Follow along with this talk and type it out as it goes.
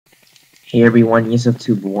Hey everyone,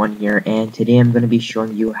 YesUpTube1 here, and today I'm going to be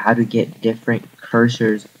showing you how to get different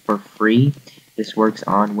cursors for free. This works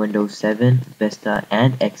on Windows 7, Vista,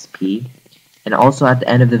 and XP. And also at the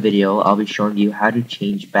end of the video, I'll be showing you how to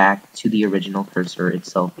change back to the original cursor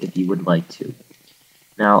itself if you would like to.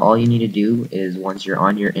 Now all you need to do is once you're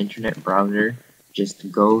on your internet browser, just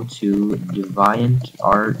go to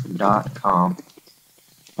deviantart.com,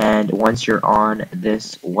 and once you're on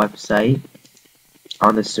this website,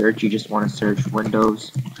 on the search, you just want to search Windows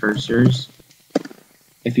cursors.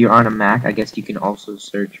 If you're on a Mac, I guess you can also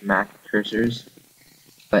search Mac cursors,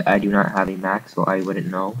 but I do not have a Mac, so I wouldn't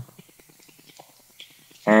know.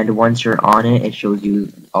 And once you're on it, it shows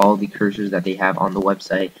you all the cursors that they have on the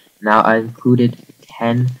website. Now, I included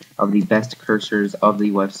 10 of the best cursors of the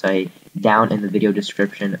website down in the video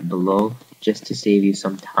description below, just to save you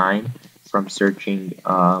some time from searching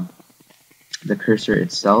the cursor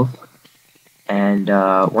itself. And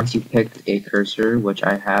once you picked a cursor, which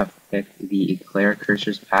I have picked the Eclair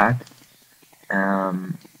Cursors pack,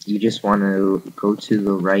 you just want to go to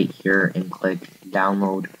the right here and click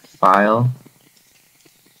Download File.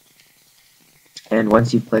 And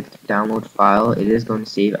once you've clicked Download File, it is going to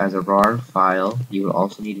save as a RAR file. You will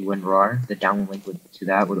also need WinRar. The download link to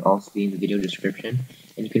that would also be in the video description.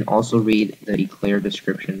 And you can also read the Eclair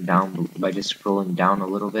description down by just scrolling down a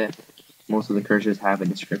little bit. Most of the cursors have a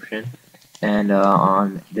description. And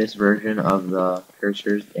on this version of the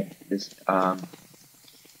cursors, this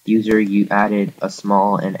user, you added a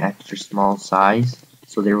small and extra small size,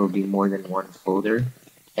 so there will be more than one folder.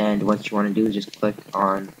 And what you want to do is just click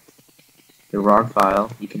on the RAR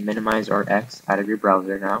file. You can minimize or X out of your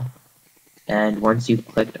browser now. And once you've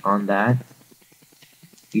clicked on that,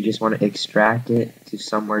 you just want to extract it to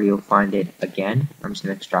somewhere you'll find it again. I'm just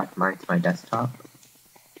going to extract mine to my desktop.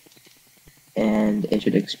 And it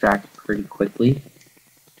should extract pretty quickly,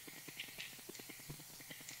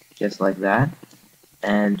 just like that.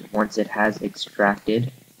 And once it has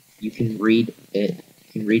extracted, you can read it.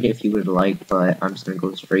 You can read it if you would like, but I'm just going to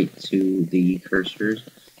go straight to the cursors.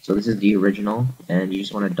 So this is the original, and you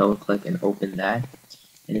just want to double click and open that,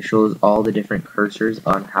 and it shows all the different cursors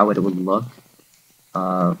on how it would look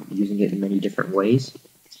using it in many different ways.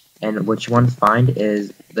 And what you want to find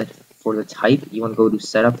is that for the type, you want to go to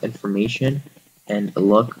Setup Information and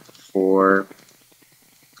look for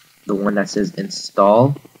the one that says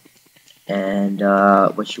Install. And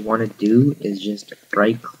what you want to do is just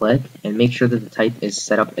right click and make sure that the type is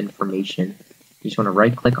Setup Information. You just want to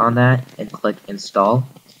right click on that and click Install.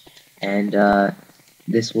 And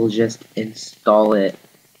this will just install it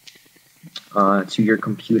to your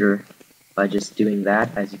computer by just doing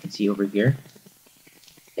that, as you can see over here.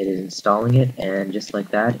 It is installing it, and just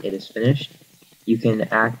like that, it is finished. You can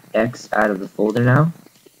X out of the folder now.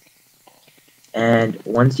 And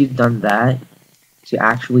once you've done that, to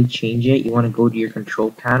actually change it, you want to go to your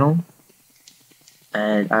control panel.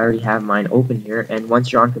 And I already have mine open here. And once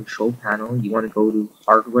you're on control panel, you want to go to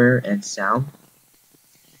Hardware and Sound.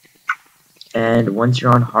 And once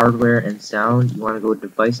you're on Hardware and Sound, you want to go to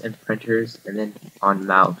Device and Printers, and then on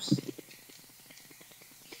Mouse.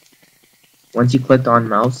 Once you click on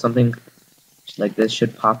Mouse, something like this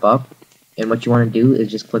should pop up, and what you want to do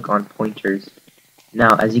is just click on Pointers.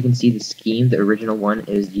 Now, as you can see, the scheme, the original one,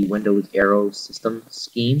 is the Windows Arrow System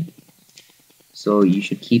scheme, so you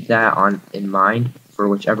should keep that in mind for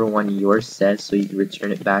whichever one yours says, so you can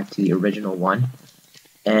return it back to the original one.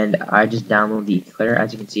 And I just downloaded the Eclair.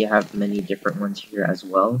 As you can see, I have many different ones here as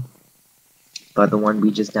well, but the one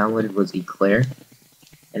we just downloaded was Eclair,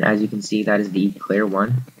 and as you can see, that is the Eclair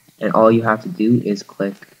one. And all you have to do is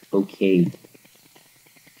click OK.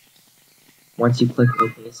 Once you click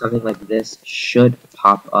OK, something like this should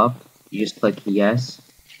pop up. You just click Yes.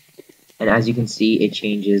 And as you can see, it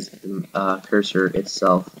changes the cursor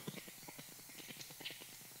itself.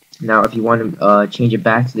 Now, if you want to change it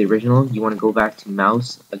back to the original, you want to go back to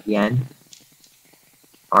Mouse again.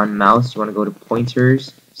 On Mouse, you want to go to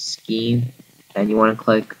Pointers, Scheme, and you want to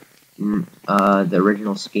click the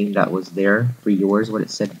original scheme that was there for yours, what it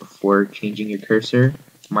said before changing your cursor.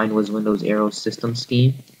 Mine was Windows Arrow System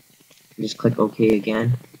scheme. You just click OK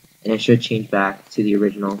again, and it should change back to the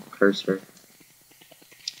original cursor.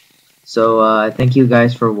 So thank you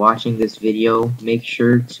guys for watching this video. Make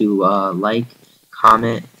sure to like,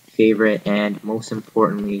 comment, favorite, and most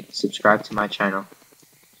importantly, subscribe to my channel.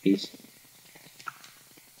 Peace.